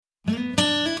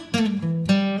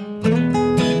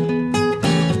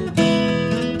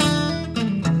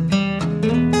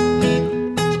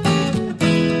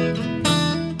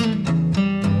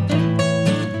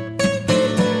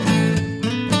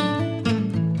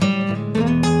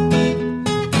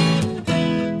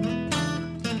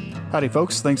Howdy,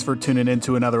 folks. Thanks for tuning in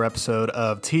to another episode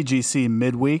of TGC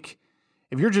Midweek.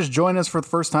 If you're just joining us for the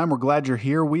first time, we're glad you're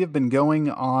here. We have been going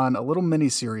on a little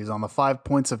mini-series on the 5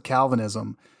 points of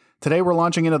Calvinism. Today, we're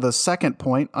launching into the second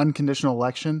point, unconditional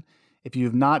election. If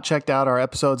you've not checked out our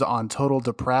episodes on total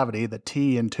depravity, the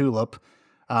T in TULIP,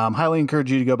 highly encourage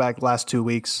you to go back the last 2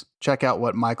 weeks, check out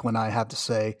what Michael and I have to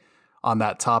say on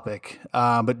that topic.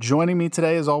 But joining me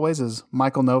today, as always, is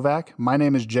Michael Novak. My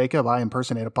name is Jacob. I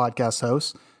impersonate a podcast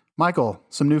host. Michael,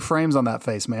 some new frames on that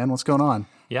face, man. What's going on?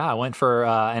 Yeah, I went for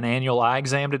an annual eye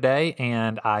exam today,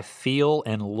 and I feel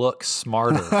and look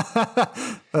smarter.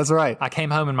 That's right. I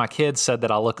came home and my kids said that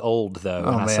I look old, though,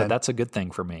 and I said that's a good thing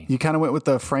for me. You kind of went with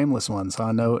the frameless ones,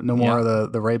 huh? No more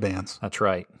of the Ray-Bans. That's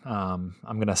right. I'm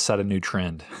going to set a new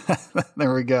trend.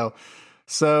 There we go.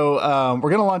 So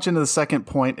we're going to launch into the second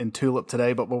point in TULIP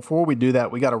today, but before we do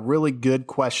that, we got a really good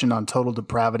question on total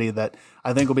depravity that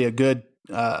I think will be a good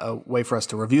way for us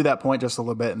to review that point just a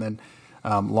little bit and then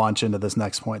launch into this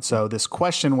next point. So this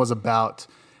question was about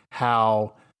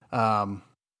how,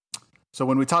 so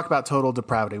when we talk about total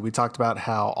depravity, we talked about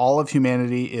how all of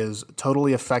humanity is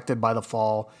totally affected by the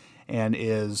fall and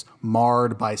is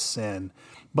marred by sin.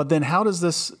 But then how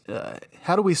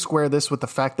do we square this with the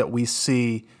fact that we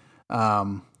see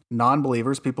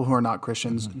non-believers, people who are not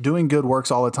Christians, doing good works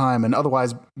all the time and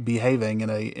otherwise behaving in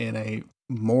a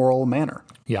moral manner?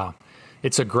 Yeah,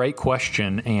 it's a great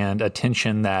question and a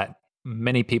tension that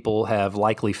many people have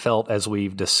likely felt as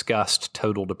we've discussed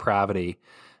total depravity,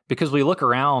 because we look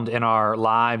around in our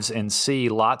lives and see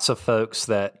lots of folks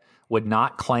that would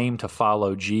not claim to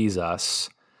follow Jesus,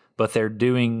 but they're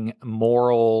doing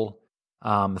moral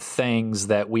things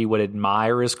that we would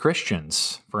admire as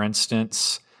Christians. For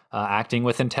instance, acting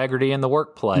with integrity in the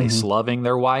workplace, loving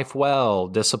their wife well,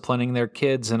 disciplining their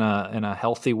kids in a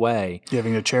healthy way.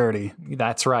 Giving to charity.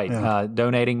 That's right. Yeah.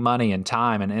 Donating money and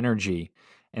time and energy.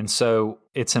 And so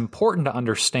it's important to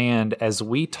understand as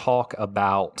we talk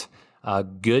about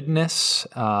goodness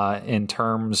in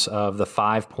terms of the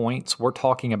 5 points, we're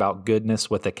talking about goodness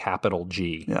with a capital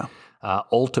G. Yeah.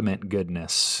 Ultimate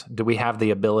goodness. Do we have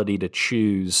the ability to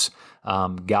choose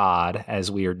God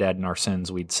as we are dead in our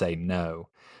sins? We'd say no.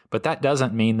 But that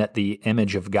doesn't mean that the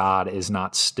image of God is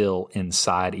not still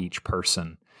inside each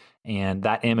person. And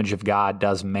that image of God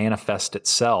does manifest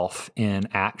itself in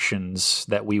actions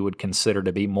that we would consider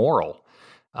to be moral.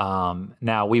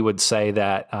 Now, we would say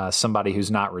that somebody who's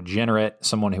not regenerate,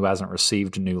 someone who hasn't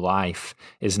received new life,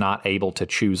 is not able to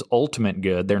choose ultimate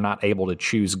good. They're not able to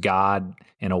choose God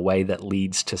in a way that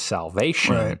leads to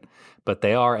salvation. Right. But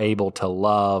they are able to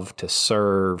love, to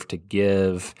serve, to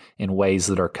give in ways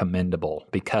that are commendable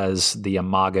because the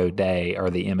imago Dei, or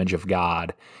the image of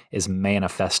God, is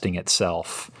manifesting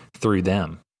itself through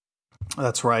them.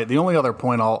 That's right. The only other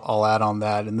point I'll add on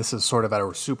that, and this is sort of at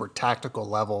a super tactical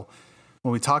level,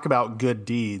 when we talk about good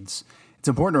deeds, it's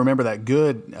important to remember that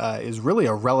good is really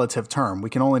a relative term.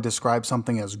 We can only describe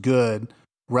something as good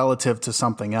relative to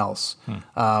something else.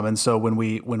 And so when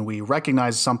we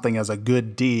recognize something as a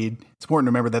good deed, it's important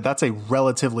to remember that that's a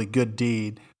relatively good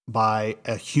deed by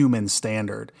a human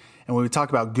standard. And when we talk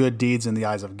about good deeds in the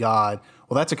eyes of God,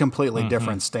 well, that's a completely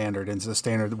different standard. It's a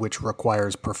standard which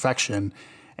requires perfection.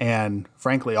 And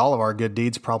frankly, all of our good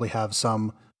deeds probably have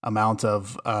some amount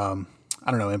of,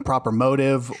 improper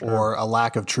motive or a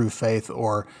lack of true faith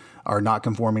or are not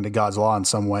conforming to God's law in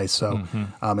some way. So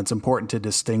it's important to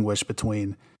distinguish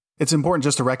between, it's important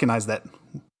just to recognize that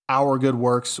our good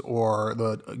works or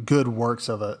the good works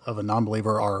of a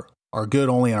non-believer are good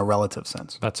only in a relative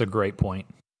sense. That's a great point.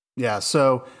 Yeah.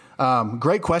 So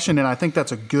great question. And I think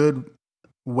that's a good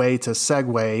way to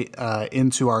segue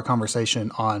into our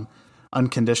conversation on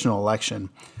unconditional election.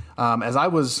 As I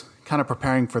was kind of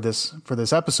preparing for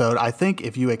this episode, I think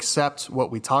if you accept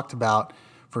what we talked about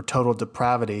for total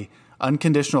depravity,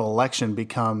 unconditional election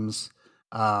becomes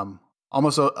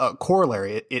almost a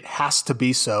corollary. It has to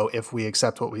be so if we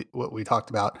accept what we talked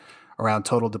about around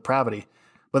total depravity.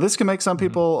 But this can make some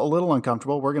people a little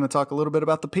uncomfortable. We're going to talk a little bit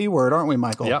about the P word, aren't we,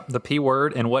 Michael? Yep, the P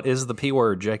word. And what is the P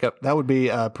word, Jacob? That would be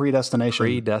predestination.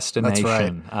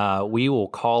 Predestination. That's right. We will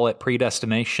call it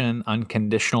predestination.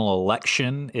 Unconditional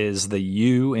election is the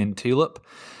U in TULIP.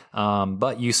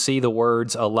 But you see the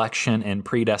words election and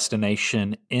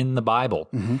predestination in the Bible.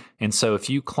 And so if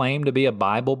you claim to be a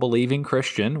Bible-believing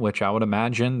Christian, which I would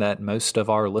imagine that most of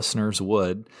our listeners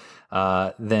would,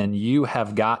 then you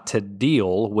have got to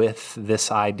deal with this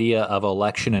idea of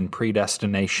election and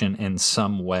predestination in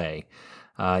some way.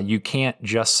 You can't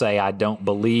just say, I don't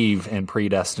believe in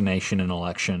predestination and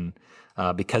election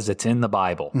because it's in the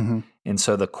Bible. And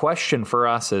so the question for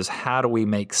us is, how do we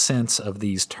make sense of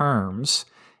these terms?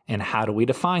 and how do we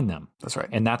define them? That's right.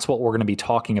 And that's what we're going to be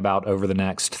talking about over the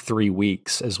next 3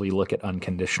 weeks as we look at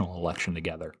unconditional election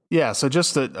together. Yeah, so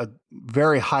just a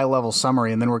very high-level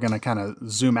summary, and then we're going to kind of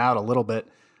zoom out a little bit.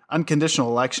 Unconditional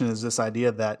election is this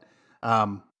idea that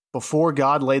before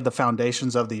God laid the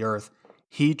foundations of the earth,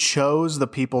 he chose the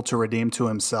people to redeem to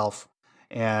himself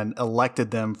and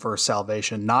elected them for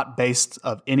salvation, not based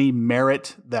of any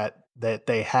merit that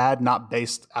they had, not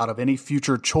based out of any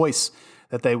future choice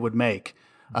that they would make.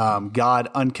 God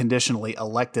unconditionally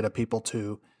elected a people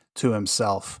to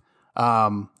himself.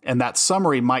 And that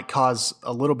summary might cause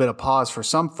a little bit of pause for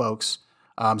some folks.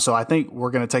 So I think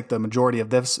we're going to take the majority of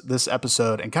this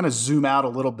episode and kind of zoom out a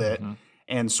little bit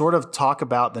and sort of talk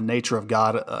about the nature of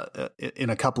God in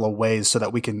a couple of ways so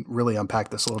that we can really unpack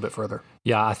this a little bit further.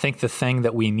 Yeah, I think the thing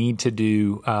that we need to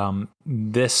do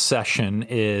this session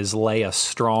is lay a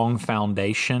strong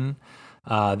foundation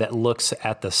that looks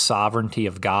at the sovereignty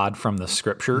of God from the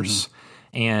Scriptures.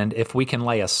 And if we can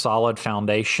lay a solid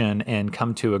foundation and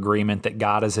come to agreement that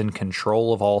God is in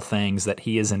control of all things, that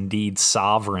he is indeed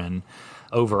sovereign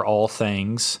over all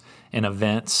things and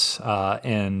events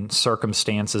and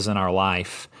circumstances in our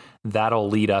life, that'll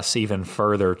lead us even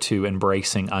further to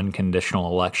embracing unconditional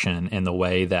election in the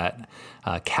way that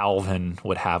Calvin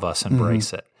would have us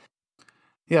embrace it.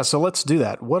 Yeah, so let's do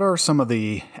that. What are some of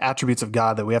the attributes of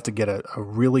God that we have to get a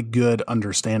really good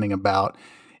understanding about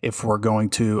if we're going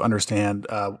to understand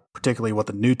particularly what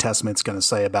the New Testament's going to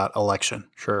say about election?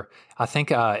 Sure. I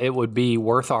think it would be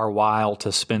worth our while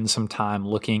to spend some time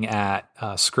looking at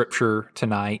Scripture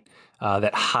tonight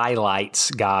that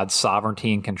highlights God's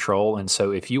sovereignty and control. And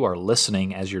so if you are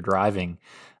listening as you're driving,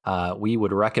 we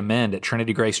would recommend at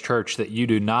Trinity Grace Church that you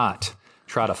do not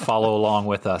try to follow along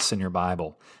with us in your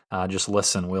Bible. Just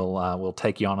listen. We'll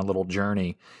take you on a little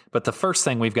journey. But the first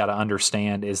thing we've got to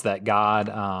understand is that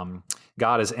God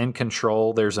is in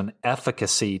control. There's an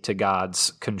efficacy to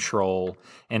God's control.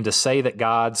 And to say that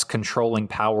God's controlling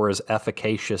power is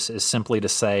efficacious is simply to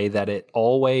say that it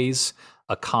always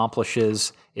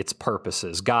accomplishes its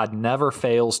purposes. God never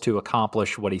fails to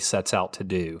accomplish what he sets out to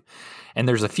do. And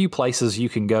there's a few places you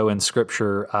can go in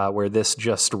Scripture where this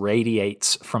just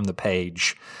radiates from the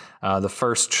page. The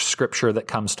first scripture that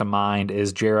comes to mind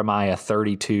is Jeremiah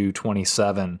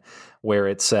 32:27, where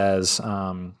it says,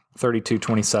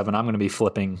 32:27, I'm going to be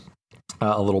flipping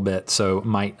a little bit, so it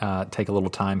might take a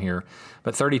little time here.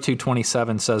 But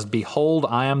 32:27 says, "Behold,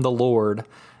 I am the Lord,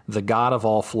 the God of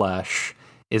all flesh.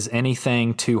 Is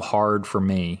anything too hard for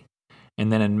me?"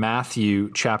 And then in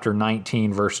Matthew chapter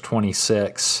 19, verse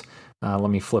 26, let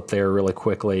me flip there really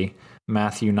quickly.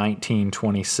 Matthew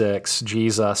 19:26,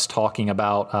 Jesus talking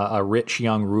about a rich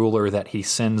young ruler that he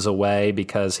sends away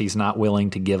because he's not willing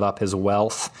to give up his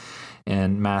wealth.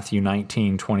 In Matthew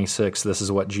 19:26, this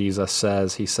is what Jesus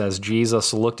says. He says,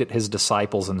 "Jesus looked at his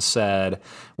disciples and said,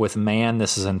 'With man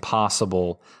this is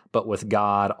impossible, but with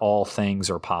God all things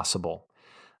are possible.'"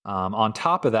 On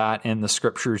top of that, in the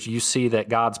Scriptures, you see that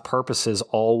God's purposes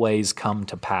always come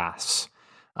to pass.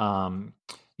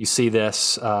 You see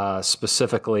this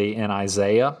specifically in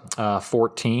Isaiah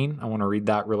 14. I want to read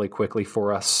that really quickly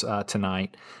for us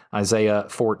tonight. Isaiah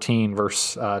 14,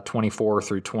 verse 24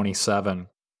 through 27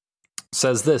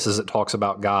 says this as it talks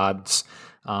about God's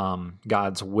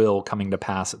will coming to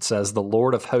pass. It says, "The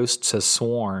Lord of hosts has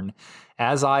sworn,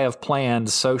 as I have planned,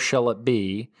 so shall it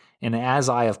be, and as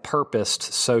I have purposed,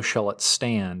 so shall it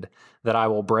stand, that I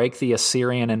will break the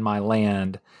Assyrian in my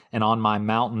land, and on my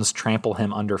mountains trample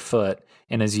him underfoot,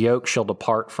 and his yoke shall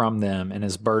depart from them, and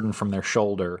his burden from their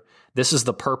shoulder. This is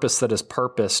the purpose that is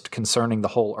purposed concerning the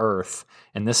whole earth,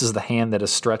 and this is the hand that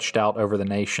is stretched out over the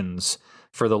nations.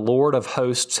 For the Lord of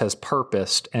hosts has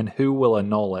purposed, and who will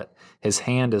annul it? His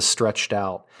hand is stretched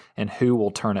out, and who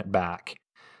will turn it back?"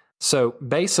 So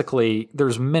basically,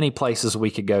 there's many places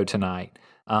we could go tonight.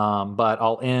 But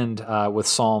I'll end with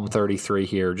Psalm 33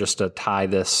 here, just to tie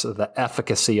the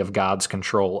efficacy of God's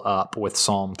control up with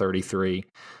Psalm 33.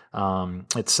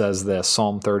 It says this,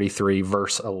 Psalm 33,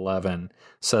 verse 11,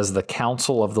 says, "The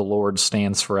counsel of the Lord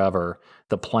stands forever,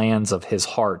 the plans of his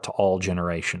heart to all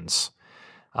generations."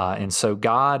 And so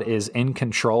God is in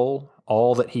control.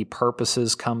 All that he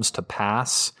purposes comes to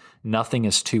pass. Nothing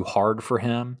is too hard for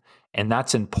him. And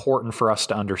that's important for us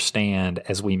to understand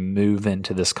as we move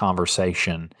into this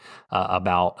conversation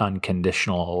about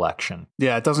unconditional election.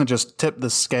 Yeah, it doesn't just tip the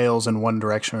scales in one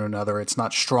direction or another. It's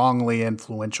not strongly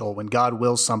influential. When God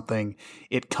wills something,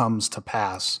 it comes to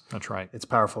pass. That's right. It's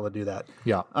powerful to do that.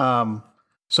 Yeah.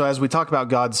 So as we talk about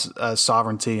God's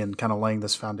sovereignty and kind of laying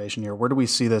this foundation here, where do we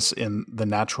see this in the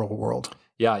natural world?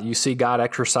 Yeah, you see God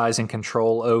exercising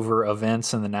control over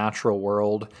events in the natural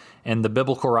world, and the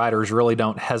biblical writers really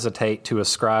don't hesitate to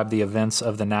ascribe the events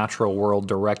of the natural world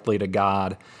directly to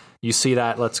God. You see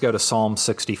that. Let's go to Psalm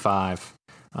 65.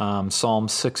 Psalm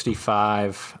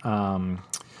 65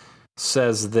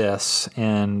 says this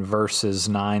in verses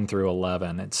 9 through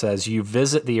 11. It says, "You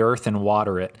visit the earth and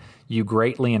water it. You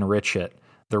greatly enrich it.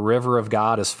 The river of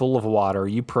God is full of water.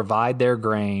 You provide their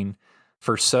grain,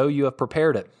 for so you have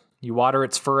prepared it. You water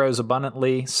its furrows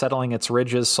abundantly, settling its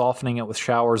ridges, softening it with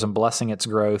showers, and blessing its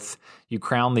growth. You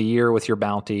crown the year with your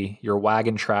bounty. Your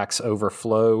wagon tracks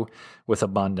overflow with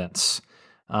abundance."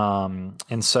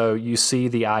 And so you see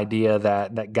the idea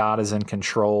that God is in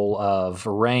control of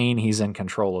rain. He's in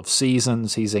control of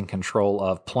seasons. He's in control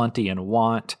of plenty and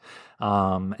want.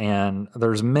 And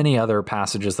there's many other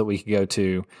passages that we could go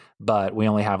to, but we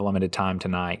only have limited time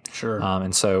tonight. Sure.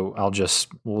 And so I'll just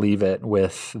leave it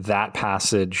with that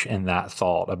passage and that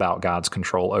thought about God's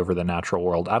control over the natural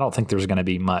world. I don't think there's going to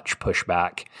be much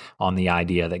pushback on the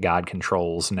idea that God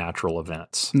controls natural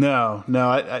events. No.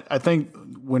 I think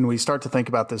when we start to think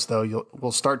about this, though,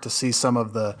 we'll start to see some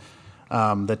of the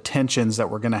tensions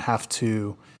that we're going to have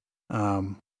to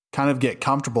kind of get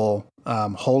comfortable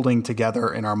holding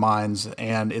together in our minds.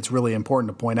 And it's really important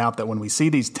to point out that when we see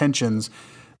these tensions,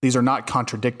 these are not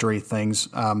contradictory things.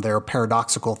 They're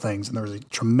paradoxical things. And there's a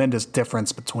tremendous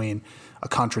difference between a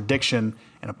contradiction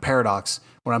and a paradox.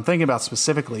 What I'm thinking about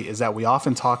specifically is that we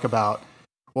often talk about,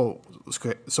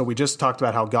 so we just talked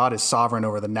about how God is sovereign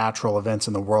over the natural events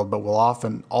in the world, but we'll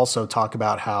often also talk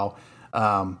about how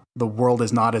the world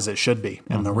is not as it should be.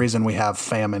 And the reason we have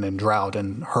famine and drought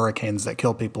and hurricanes that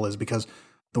kill people is because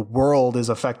the world is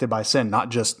affected by sin, not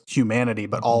just humanity,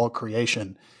 but all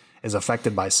creation is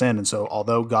affected by sin. And so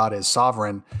although God is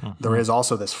sovereign, there is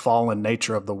also this fallen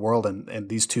nature of the world. And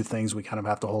these two things we kind of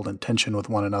have to hold in tension with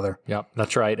one another. Yep,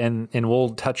 that's right. And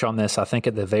we'll touch on this, I think,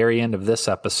 at the very end of this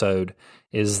episode,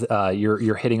 is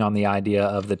you're hitting on the idea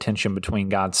of the tension between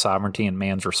God's sovereignty and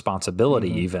man's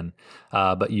responsibility even.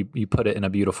 But you put it in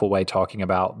a beautiful way, talking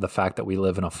about the fact that we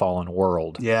live in a fallen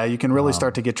world. Yeah, you can really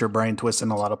start to get your brain twisted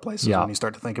in a lot of places when you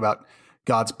start to think about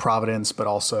God's providence, but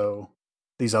also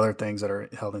these other things that are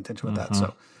held in tension with that.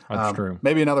 So that's true.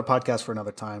 Maybe another podcast for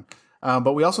another time.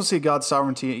 But we also see God's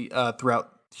sovereignty throughout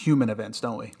human events,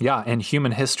 don't we? Yeah, in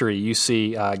human history, you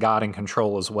see God in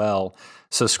control as well.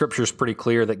 So Scripture's pretty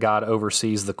clear that God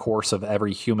oversees the course of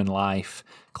every human life.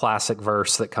 Classic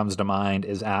verse that comes to mind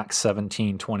is Acts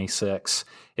 17:26.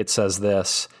 It says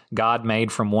this: "God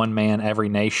made from one man every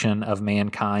nation of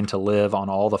mankind to live on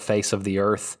all the face of the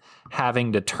earth,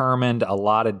 having determined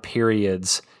allotted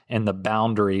periods and the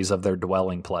boundaries of their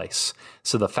dwelling place."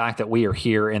 So the fact that we are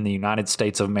here in the United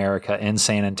States of America in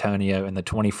San Antonio in the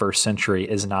 21st century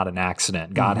is not an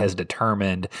accident. God has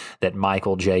determined that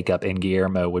Michael, Jacob, and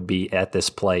Guillermo would be at this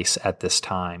place at this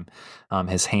time.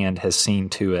 His hand has seen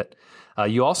to it.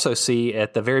 You also see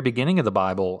at the very beginning of the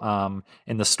Bible,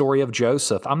 in the story of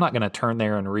Joseph, I'm not going to turn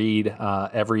there and read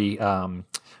every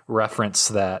reference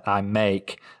that I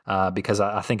make because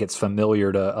I think it's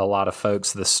familiar to a lot of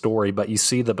folks, this story, but you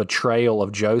see the betrayal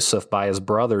of Joseph by his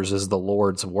brothers is the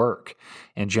Lord's work.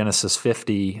 In Genesis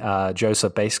 50,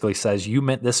 Joseph basically says, "You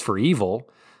meant this for evil,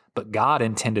 but God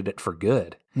intended it for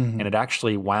good." And it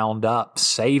actually wound up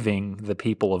saving the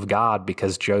people of God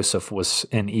because Joseph was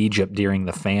in Egypt during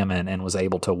the famine and was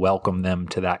able to welcome them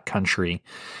to that country.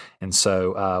 And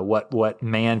so what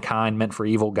mankind meant for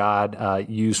evil, God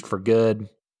used for good.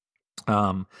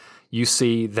 You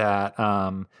see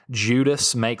that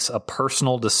Judas makes a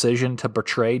personal decision to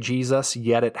betray Jesus,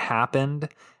 yet it happened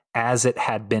as it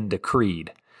had been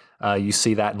decreed. You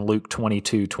see that in Luke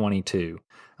 22:22.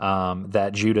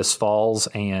 That Judas falls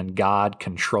and God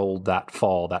controlled that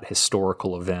fall, that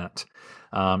historical event.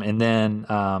 And then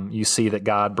you see that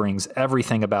God brings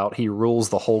everything about. He rules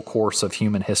the whole course of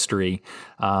human history.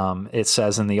 It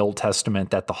says in the Old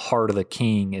Testament that the heart of the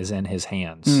king is in his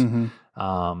hands.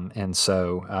 And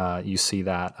so you see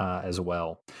that as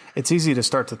well. It's easy to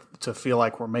start to feel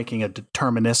like we're making a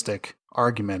deterministic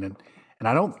argument. And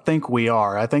I don't think we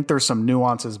are. I think there's some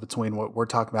nuances between what we're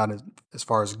talking about as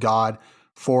far as God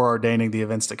foreordaining the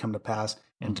events that come to pass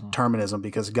and determinism,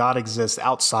 because God exists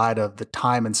outside of the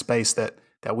time and space that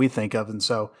we think of. And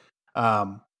so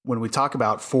when we talk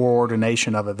about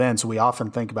foreordination of events, we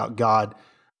often think about God.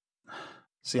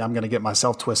 See, I'm going to get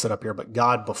myself twisted up here, but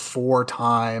God before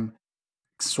time,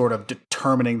 sort of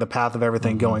determining the path of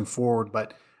everything going forward.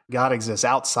 But God exists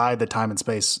outside the time and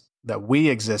space that we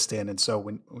exist in. And so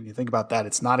when you think about that,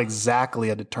 it's not exactly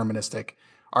a deterministic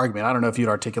argument. I don't know if you'd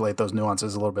articulate those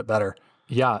nuances a little bit better.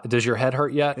 Yeah. Does your head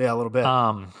hurt yet? Yeah, a little bit.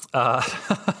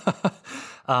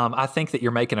 I think that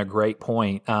you're making a great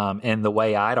point. And the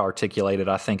way I'd articulate it,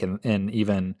 I think, and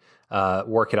even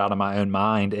work it out in my own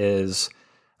mind is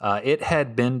it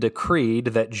had been decreed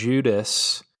that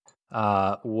Judas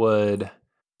would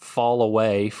fall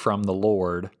away from the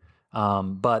Lord,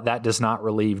 but that does not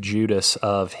relieve Judas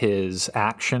of his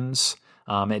actions.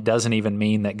 It doesn't even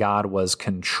mean that God was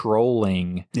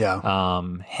controlling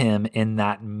him in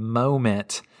that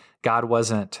moment. God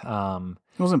wasn't...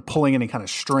 he wasn't pulling any kind of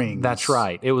strings. That's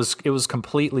right. It was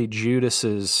completely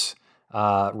Judas's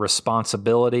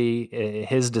responsibility,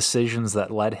 his decisions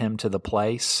that led him to the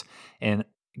place, and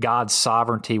God's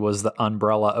sovereignty was the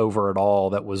umbrella over it all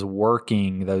that was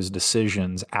working those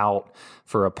decisions out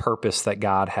for a purpose that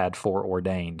God had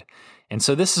foreordained. And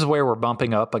so this is where we're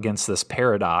bumping up against this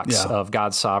paradox of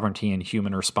God's sovereignty and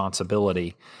human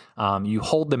responsibility. You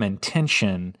hold them in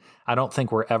tension. I don't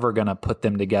think we're ever going to put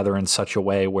them together in such a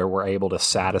way where we're able to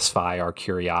satisfy our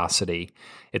curiosity.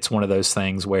 It's one of those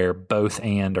things where both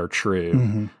and are true.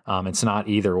 Mm-hmm. It's not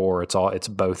either or. It's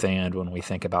both and when we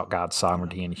think about God's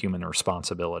sovereignty and human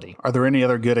responsibility. Are there any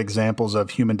other good examples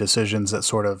of human decisions that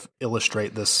sort of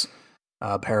illustrate this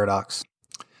paradox?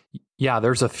 Yeah,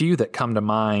 there's a few that come to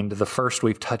mind. The first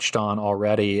we've touched on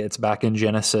already. It's back in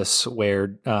Genesis where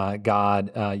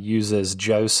God uses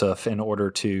Joseph in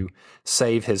order to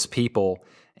save his people.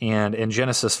 And in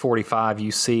Genesis 45,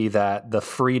 you see that the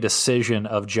free decision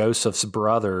of Joseph's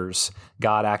brothers,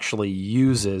 God actually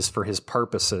uses for his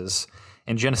purposes.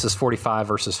 In Genesis 45,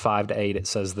 verses 5 to 8, it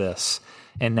says this,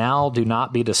 "And now do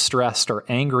not be distressed or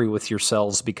angry with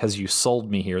yourselves because you sold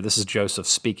me here." This is Joseph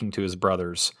speaking to his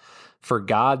brothers. "For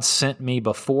God sent me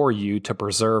before you to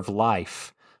preserve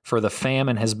life. For the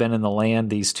famine has been in the land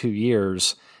these 2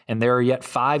 years, and there are yet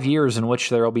 5 years in which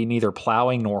there will be neither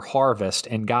plowing nor harvest.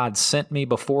 And God sent me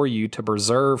before you to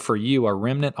preserve for you a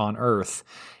remnant on earth,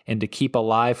 and to keep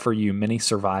alive for you many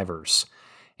survivors."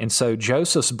 And so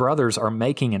Joseph's brothers are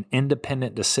making an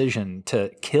independent decision to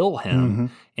kill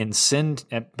him and send,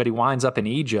 but he winds up in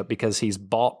Egypt because he's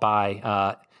bought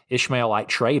by Ishmaelite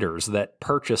traders that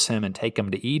purchase him and take him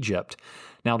to Egypt.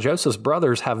 Now, Joseph's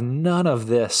brothers have none of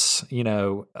this,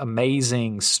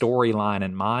 amazing storyline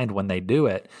in mind when they do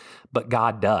it, but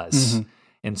God does. Mm-hmm.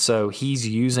 And so he's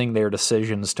using their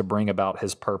decisions to bring about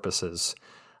his purposes.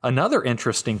 Another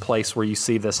interesting place where you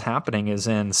see this happening is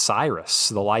in Cyrus,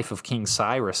 the life of King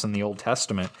Cyrus in the Old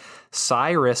Testament.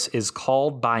 Cyrus is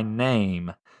called by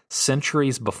name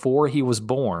centuries before he was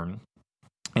born,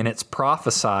 and it's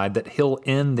prophesied that he'll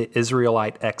end the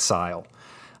Israelite exile.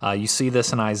 You see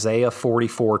this in Isaiah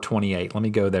 44:28. Let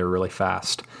me go there really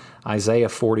fast. Isaiah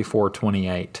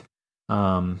 44:28.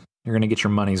 You're going to get your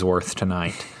money's worth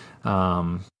tonight.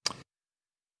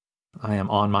 I am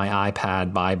on my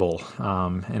iPad Bible,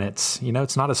 and it's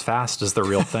not as fast as the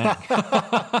real thing.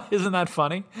 Isn't that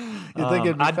funny? You'd think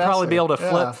it'd be I'd probably be able to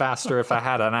flip faster if I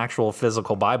had an actual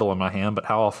physical Bible in my hand, but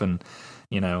how often,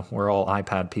 we're all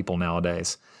iPad people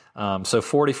nowadays. So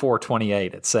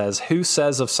 44:28, it says, "Who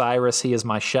says of Cyrus, he is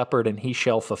my shepherd, and he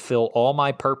shall fulfill all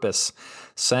my purpose,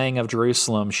 saying of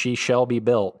Jerusalem, she shall be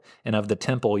built, and of the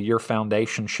temple, your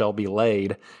foundation shall be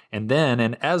laid." And then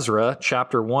in Ezra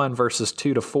chapter 1, verses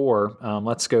 2 to 4,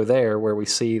 let's go there where we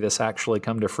see this actually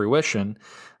come to fruition.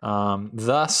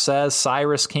 "Thus says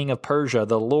Cyrus, king of Persia,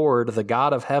 the Lord, the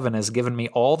God of heaven, has given me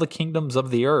all the kingdoms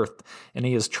of the earth, and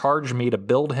he has charged me to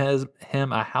build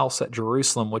him a house at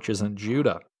Jerusalem, which is in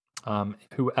Judah.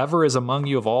 Whoever is among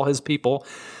you of all his people,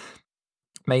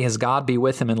 may his God be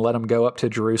with him, and let him go up to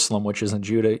Jerusalem, which is in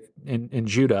Judah,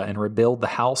 and rebuild the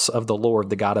house of the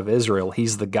Lord, the God of Israel.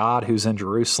 He's the God who's in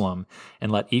Jerusalem.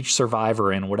 And let each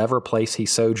survivor in whatever place he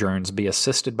sojourns be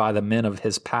assisted by the men of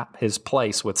his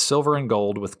place with silver and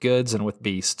gold, with goods and with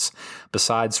beasts,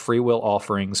 besides freewill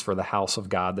offerings for the house of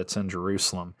God that's in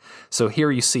Jerusalem." So here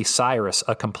you see Cyrus,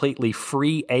 a completely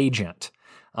free agent,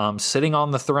 sitting on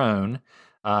the throne.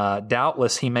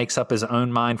 Doubtless he makes up his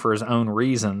own mind for his own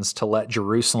reasons to let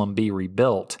Jerusalem be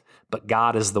rebuilt, but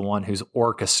God is the one who's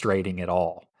orchestrating it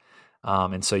all.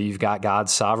 And so you've got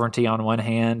God's sovereignty on one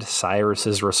hand,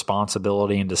 Cyrus's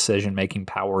responsibility and decision-making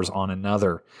powers on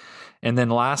another. And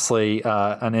then lastly,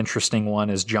 an interesting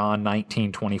one is John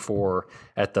 19:24.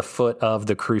 At the foot of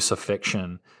the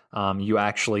crucifixion, you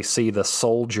actually see the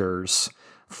soldiers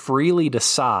freely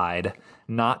decide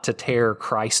not to tear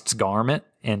Christ's garment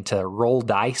and to roll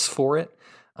dice for it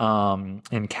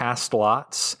and cast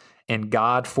lots, and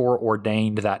God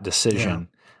foreordained that decision.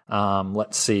 Yeah.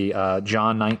 Let's see,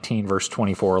 John 19, verse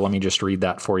 24. Let me just read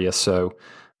that for you so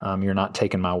you're not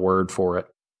taking my word for it.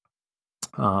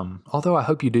 Although I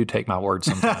hope you do take my word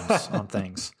sometimes on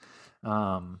things.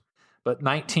 But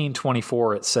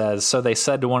 19:24 it says, "So they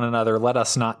said to one another, 'Let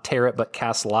us not tear it, but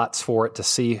cast lots for it to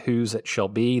see whose it shall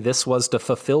be.' This was to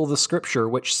fulfill the scripture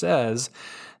which says,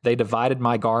 'They divided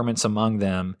my garments among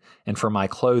them, and for my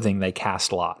clothing they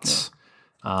cast lots.'"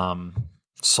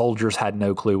 Soldiers had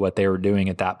no clue what they were doing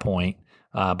at that point,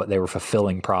 but they were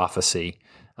fulfilling prophecy.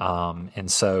 And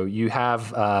so you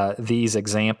have these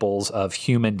examples of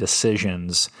human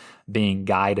decisions being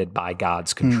guided by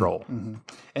God's control. Mm-hmm.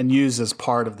 And used as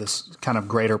part of this kind of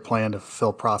greater plan to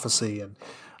fulfill prophecy.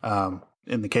 And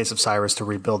in the case of Cyrus, to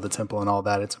rebuild the temple and all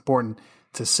that, it's important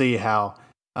to see how,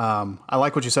 I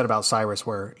like what you said about Cyrus,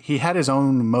 where he had his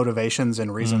own motivations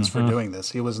and reasons for doing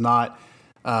this. He was not,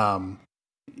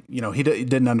 he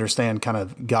didn't understand kind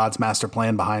of God's master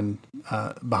plan behind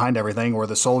everything, or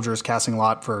the soldiers casting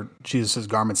lot for Jesus'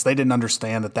 garments. They didn't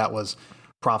understand that was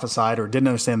prophesied, or didn't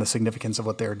understand the significance of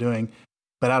what they were doing.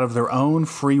 But out of their own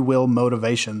free will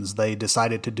motivations, they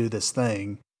decided to do this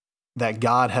thing that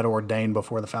God had ordained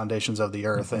before the foundations of the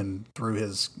earth, and through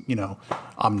his,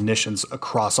 omniscience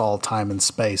across all time and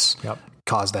space,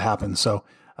 caused to happen. So,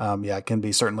 it can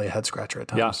be certainly a head scratcher at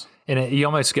times. Yeah. And you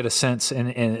almost get a sense,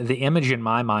 and the image in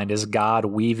my mind is God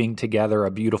weaving together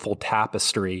a beautiful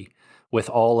tapestry with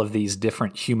all of these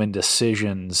different human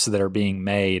decisions that are being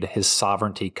made, his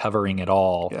sovereignty covering it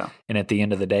all. Yeah. And at the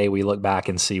end of the day, we look back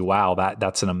and see, wow,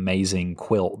 that's an amazing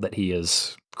quilt that he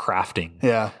is crafting.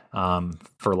 Yeah.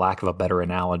 For lack of a better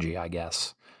analogy, I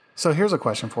guess. So here's a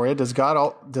question for you. Does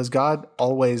God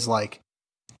always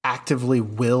actively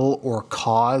will or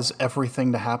cause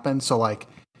everything to happen? So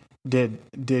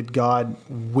did God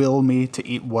will me to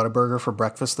eat Whataburger for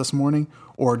breakfast this morning?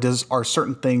 Or are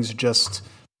certain things just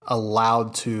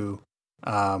allowed to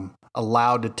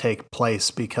take place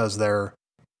because they're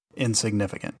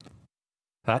insignificant?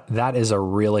 That is a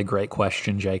really great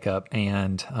question, Jacob.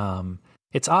 And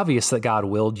it's obvious that God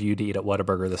willed you to eat at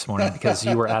Whataburger this morning because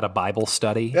you were at a Bible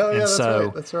study. Oh, yeah, and that's so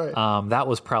right. That's right. That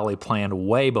was probably planned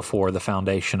way before the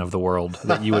foundation of the world,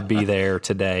 that you would be there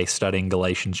today studying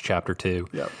Galatians chapter 2.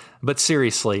 Yep. But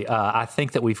seriously, I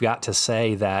think that we've got to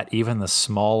say that even the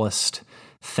smallest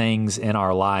things in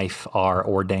our life are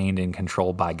ordained and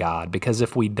controlled by God. Because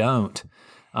if we don't,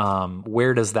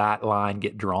 where does that line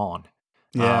get drawn?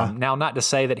 Yeah. Now, not to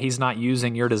say that he's not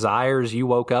using your desires. You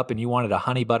woke up and you wanted a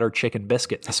honey butter chicken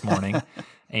biscuit this morning.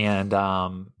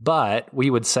 But we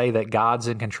would say that God's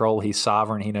in control. He's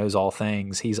sovereign. He knows all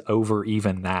things. He's over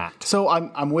even that. So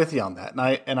I'm with you on that.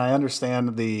 And I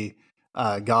understand the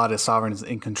God is sovereign, is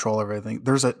in control of everything.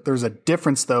 There's a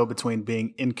difference though between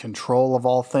being in control of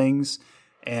all things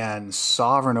and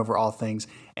sovereign over all things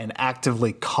and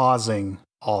actively causing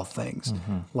all things.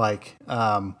 Mm-hmm.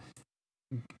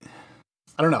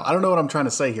 I don't know what I'm trying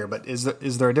to say here, but is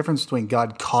there a difference between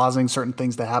God causing certain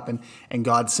things to happen and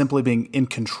God simply being in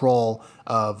control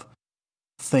of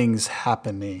things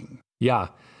happening? Yeah.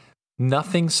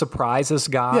 Nothing surprises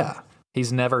God. Yeah.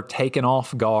 He's never taken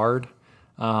off guard.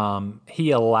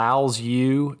 He allows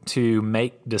you to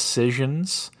make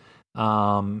decisions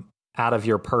out of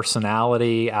your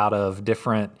personality, out of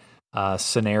different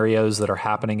scenarios that are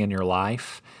happening in your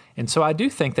life. And so I do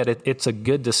think that it's a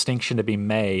good distinction to be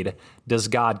made. Does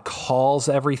God cause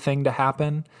everything to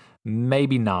happen?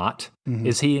 Maybe not. Mm-hmm.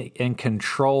 Is he in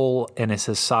control, and is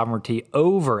his sovereignty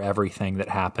over everything that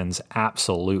happens?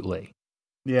 Absolutely.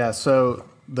 Yeah, so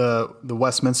the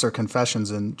Westminster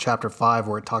Confessions in chapter 5,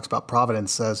 where it talks about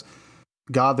providence, says,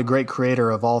 God, the great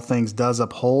creator of all things, does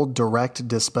uphold, direct,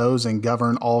 dispose, and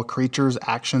govern all creatures,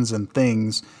 actions, and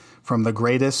things, from the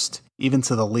greatest even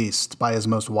to the least, by his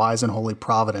most wise and holy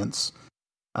providence.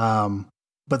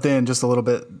 But then just a little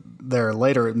bit there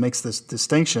later, it makes this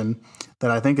distinction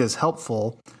that I think is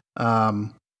helpful.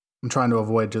 I'm trying to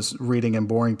avoid just reading and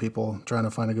boring people, trying to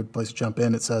find a good place to jump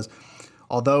in. It says,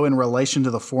 although in relation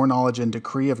to the foreknowledge and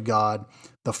decree of God,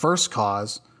 the first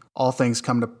cause, all things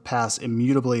come to pass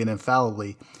immutably and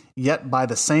infallibly, yet by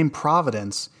the same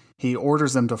providence, he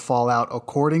orders them to fall out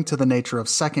according to the nature of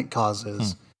second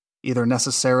causes, either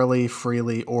necessarily,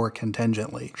 freely, or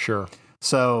contingently. Sure.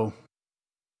 So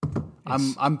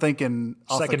I'm thinking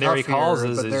off secondary the cuff here,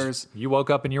 causes but is you woke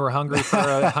up and you were hungry for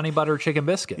a honey butter chicken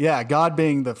biscuit. Yeah, God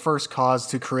being the first cause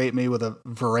to create me with a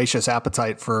voracious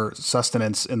appetite for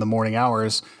sustenance in the morning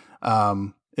hours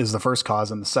is the first cause,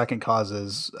 and the second cause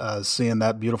is seeing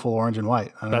that beautiful orange and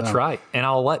white. That's right. And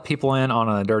I'll let people in on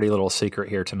a dirty little secret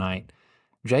here tonight.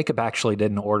 Jacob actually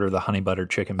didn't order the honey butter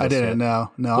chicken biscuit. I didn't, no.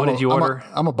 What did you order?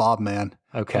 I'm a Bob man.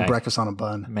 Okay. Breakfast on a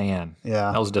bun. Man.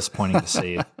 Yeah. That was disappointing to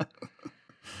see.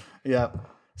 Yeah.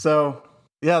 So,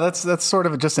 yeah, that's sort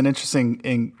of just an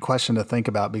interesting question to think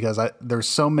about, because there's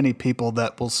so many people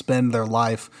that will spend their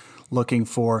life looking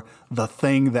for the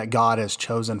thing that God has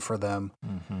chosen for them.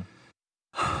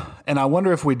 And I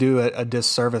wonder if we do a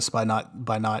disservice by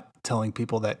not telling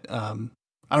people that,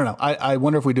 I don't know. I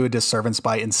wonder if we do a disservice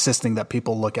by insisting that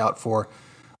people look out for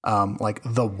like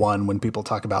the one when people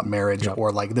talk about marriage,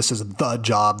 or like this is the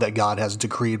job that God has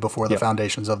decreed before the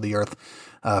foundations of the earth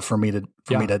for me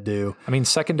to do. I mean,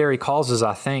 secondary causes,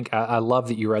 I think, I love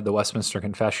that you read the Westminster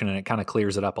Confession, and it kind of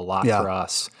clears it up a lot for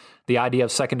us. The idea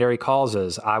of secondary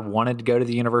causes, I wanted to go to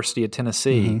the University of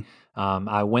Tennessee.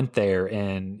 I went there,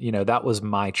 and, that was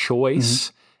my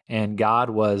choice. And God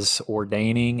was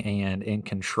ordaining and in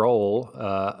control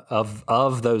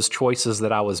of those choices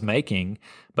that I was making,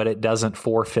 but it doesn't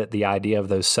forfeit the idea of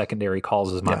those secondary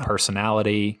causes, my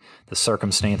personality, the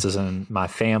circumstances in my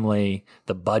family,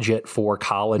 the budget for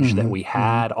college that we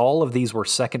had. All of these were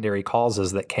secondary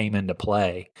causes that came into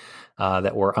play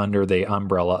that were under the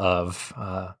umbrella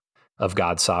of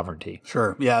God's sovereignty.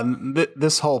 Sure. Yeah.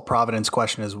 This whole providence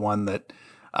question is one that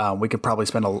we could probably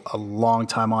spend a long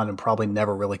time on and probably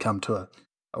never really come to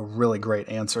a really great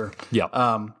answer.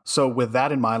 So with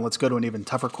that in mind, let's go to an even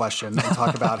tougher question and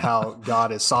talk about how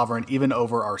God is sovereign even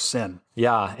over our sin.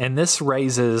 Yeah, and this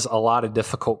raises a lot of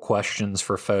difficult questions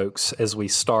for folks as we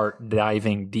start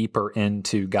diving deeper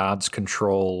into God's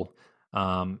control,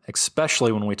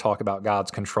 especially when we talk about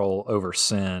God's control over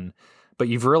sin. But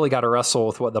you've really got to wrestle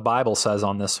with what the Bible says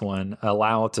on this one,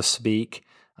 allow it to speak,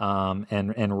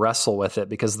 and wrestle with it,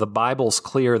 because the Bible's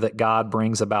clear that God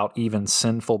brings about even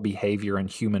sinful behavior in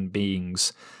human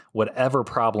beings, whatever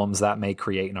problems that may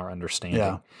create in our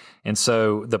understanding. And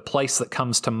so the place that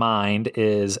comes to mind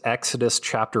is Exodus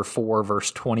chapter 4,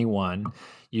 verse 21.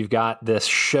 You've got this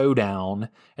showdown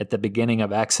at the beginning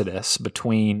of Exodus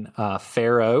between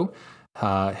Pharaoh,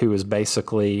 who is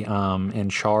basically in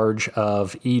charge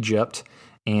of Egypt,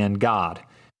 and God.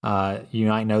 You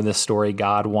might know this story.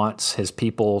 God wants his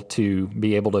people to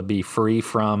be able to be free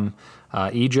from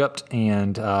Egypt,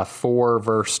 and 4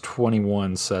 verse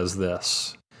 21 says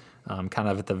this, kind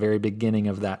of at the very beginning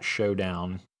of that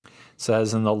showdown. It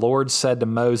says, "And the Lord said to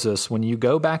Moses, when you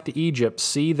go back to Egypt,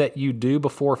 see that you do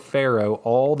before Pharaoh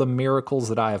all the miracles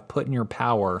that I have put in your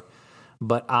power,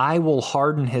 but I will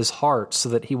harden his heart so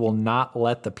that he will not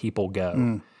let the people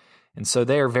go." And so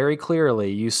there, very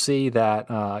clearly, you see that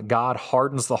God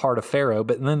hardens the heart of Pharaoh,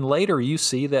 but then later you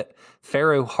see that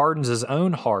Pharaoh hardens his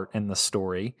own heart in the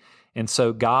story. And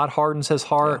so God hardens his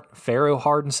heart, Pharaoh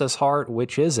hardens his heart.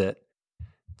 Which is it?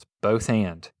 It's both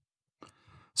and.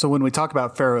 So when we talk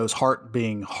about Pharaoh's heart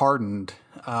being hardened,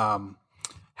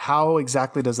 how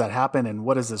exactly does that happen, and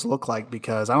what does this look like?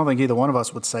 Because I don't think either one of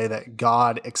us would say that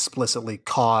God explicitly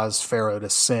caused Pharaoh to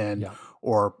sin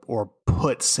or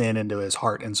put sin into his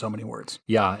heart in so many words.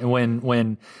 Yeah, and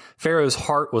when Pharaoh's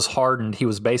heart was hardened, he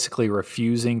was basically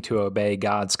refusing to obey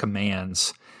God's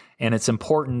commands. And it's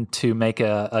important to make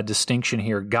a distinction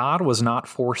here. God was not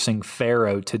forcing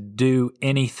Pharaoh to do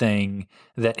anything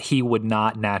that he would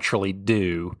not naturally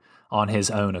do on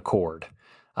his own accord.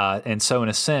 And so in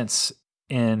a sense,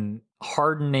 in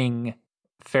hardening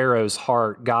Pharaoh's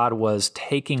heart, God was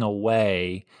taking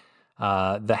away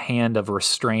the hand of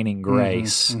restraining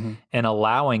grace and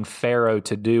allowing Pharaoh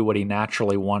to do what he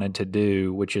naturally wanted to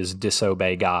do, which is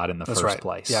disobey God in the first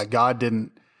place. Yeah, God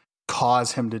didn't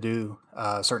cause him to do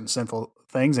certain sinful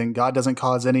things, and God doesn't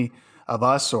cause any of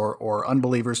us or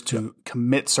unbelievers to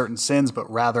commit certain sins, but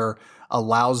rather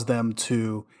allows them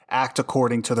to act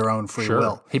according to their own free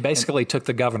will. He basically took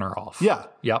the governor off.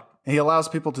 He allows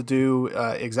people to do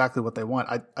exactly what they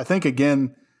want. I think,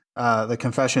 again, the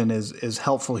confession is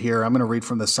helpful here. I'm going to read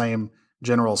from the same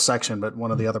general section, but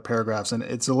one of the other paragraphs, and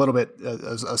it's a little bit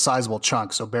a sizable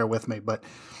chunk, so bear with me. But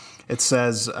it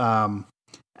says,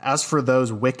 as for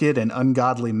those wicked and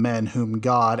ungodly men whom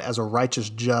God, as a righteous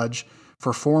judge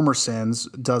for former sins,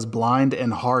 does blind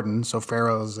and harden, so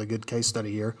Pharaoh is a good case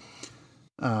study here,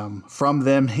 from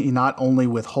them he not only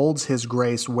withholds his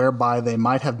grace, whereby they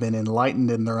might have been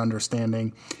enlightened in their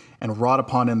understanding and wrought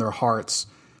upon in their hearts,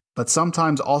 but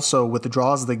sometimes also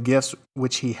withdraws the gifts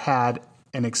which he had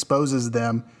and exposes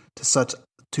them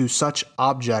to such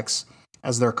objects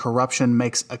as their corruption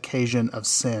makes occasion of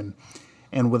sin,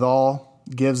 and withal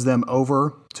gives them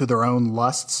over to their own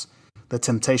lusts, the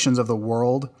temptations of the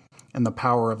world, and the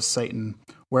power of Satan,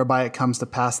 whereby it comes to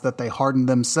pass that they harden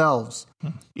themselves,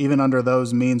 even under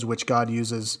those means which God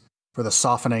uses for the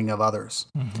softening of others.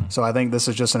 So I think this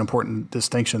is just an important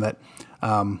distinction that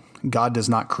God does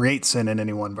not create sin in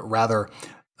anyone, but rather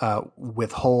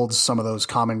withholds some of those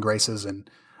common graces and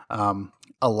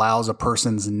allows a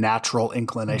person's natural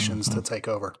inclinations to take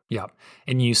over. Yeah.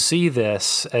 And you see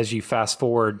this as you fast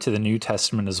forward to the New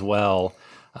Testament as well.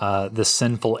 the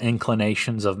sinful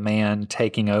inclinations of man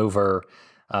taking over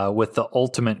with the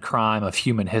ultimate crime of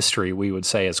human history, we would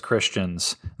say as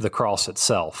Christians, the cross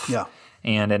itself. Yeah.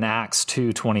 And in Acts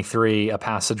 2:23, a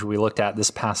passage we looked at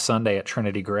this past Sunday at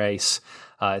Trinity Grace,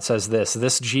 it says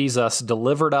this Jesus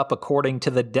delivered up according to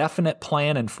the definite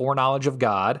plan and foreknowledge of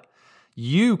God,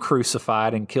 you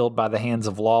crucified and killed by the hands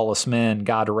of lawless men,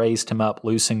 God raised him up,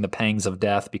 loosing the pangs of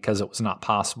death because it was not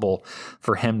possible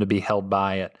for him to be held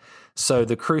by it. So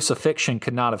the crucifixion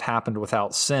could not have happened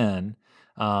without sin,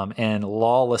 and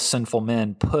lawless, sinful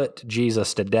men put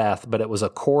Jesus to death, but it was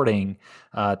according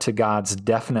to God's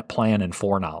definite plan and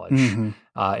foreknowledge. Mm-hmm.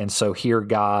 And so here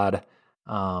God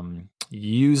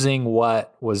using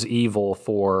what was evil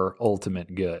for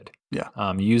ultimate good.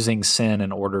 Yeah. Using sin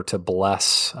in order to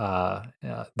bless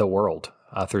the world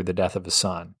through the death of his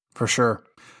son. For sure.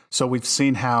 So we've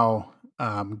seen how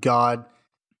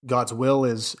God's will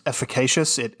is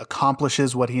efficacious. It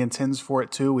accomplishes what he intends for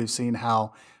it to. We've seen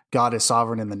how God is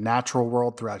sovereign in the natural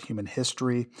world throughout human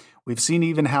history. We've seen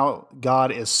even how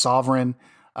God is sovereign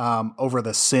over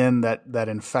the sin that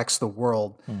infects the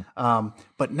world.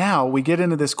 But now we get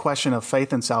into this question of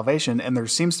faith and salvation, and there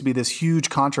seems to be this huge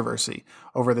controversy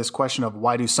over this question of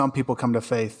why do some people come to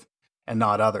faith and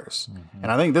not others? Mm-hmm.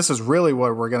 And I think this is really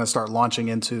where we're going to start launching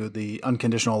into the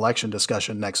unconditional election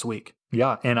discussion next week.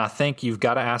 Yeah, and I think you've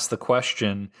got to ask the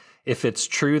question, if it's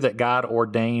true that God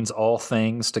ordains all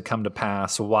things to come to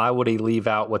pass, why would he leave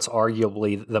out what's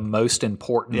arguably the most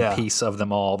important piece of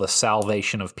them all, the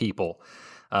salvation of people?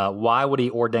 Why would he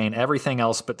ordain everything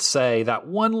else but say that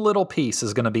one little piece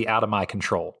is going to be out of my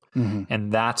control? Mm-hmm.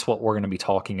 And that's what we're going to be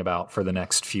talking about for the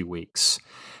next few weeks.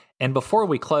 And before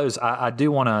we close, I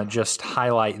do want to just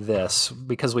highlight this,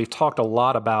 because we've talked a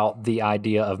lot about the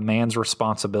idea of man's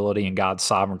responsibility and God's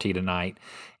sovereignty tonight.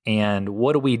 And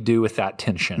what do we do with that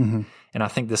tension? Mm-hmm. And I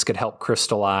think this could help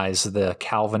crystallize the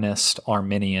Calvinist,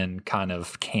 Arminian kind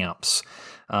of camps,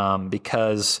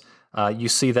 because you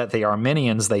see that the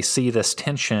Arminians, they see this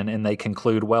tension and they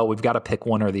conclude, well, we've got to pick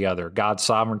one or the other, God's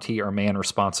sovereignty or man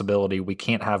responsibility. We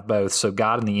can't have both. So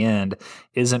God in the end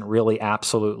isn't really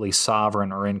absolutely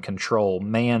sovereign or in control.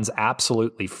 Man's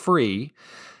absolutely free,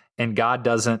 and God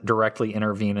doesn't directly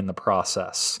intervene in the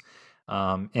process.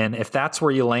 And if that's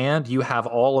where you land, you have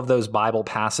all of those Bible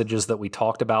passages that we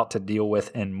talked about to deal with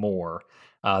and more.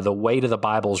 The weight of the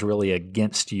Bible is really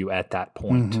against you at that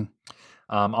point. Mm-hmm.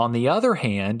 On the other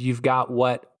hand, you've got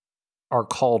what are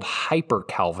called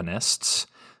hyper-Calvinists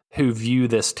who view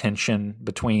this tension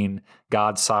between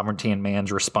God's sovereignty and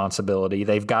man's responsibility.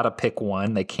 They've got to pick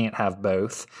one. They can't have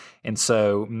both. And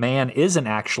so man isn't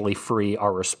actually free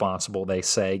or responsible, they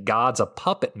say. God's a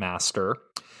puppet master,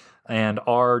 and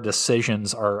our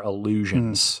decisions are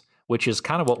illusions, which is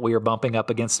kind of what we were bumping up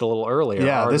against a little earlier.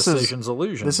 Yeah, our decisions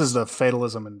illusions. This is the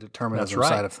fatalism and determinism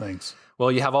side of things.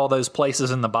 Well, you have all those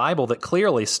places in the Bible that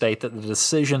clearly state that the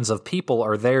decisions of people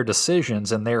are their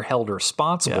decisions and they're held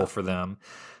responsible for them.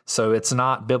 So it's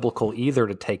not biblical either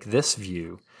to take this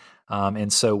view.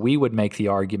 And so we would make the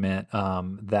argument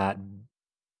that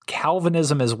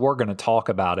Calvinism, as we're going to talk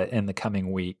about it in the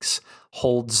coming weeks,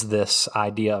 holds this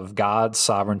idea of God's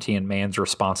sovereignty and man's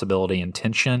responsibility in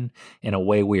tension in a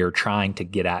way we are trying to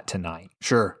get at tonight.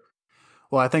 Sure.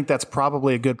 Well, I think that's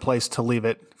probably a good place to leave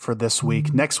it for this week.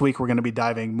 Mm-hmm. Next week, we're going to be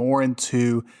diving more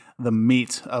into the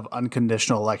meat of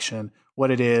unconditional election,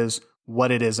 what it is,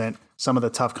 what it isn't, some of the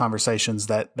tough conversations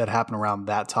that happen around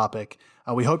that topic.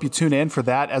 We hope you tune in for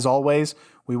that. As always,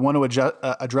 we want to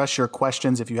address your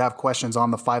questions. If you have questions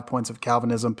on the 5 points of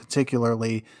Calvinism,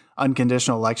 particularly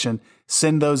unconditional election,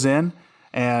 send those in,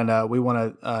 and we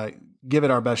want to give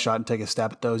it our best shot and take a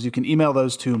stab at those. You can email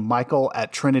those to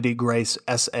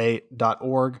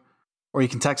michael@trinitygracesa.org, or you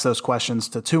can text those questions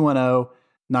to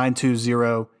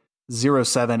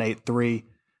 210-920-0783.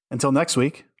 Until next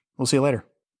week, we'll see you later.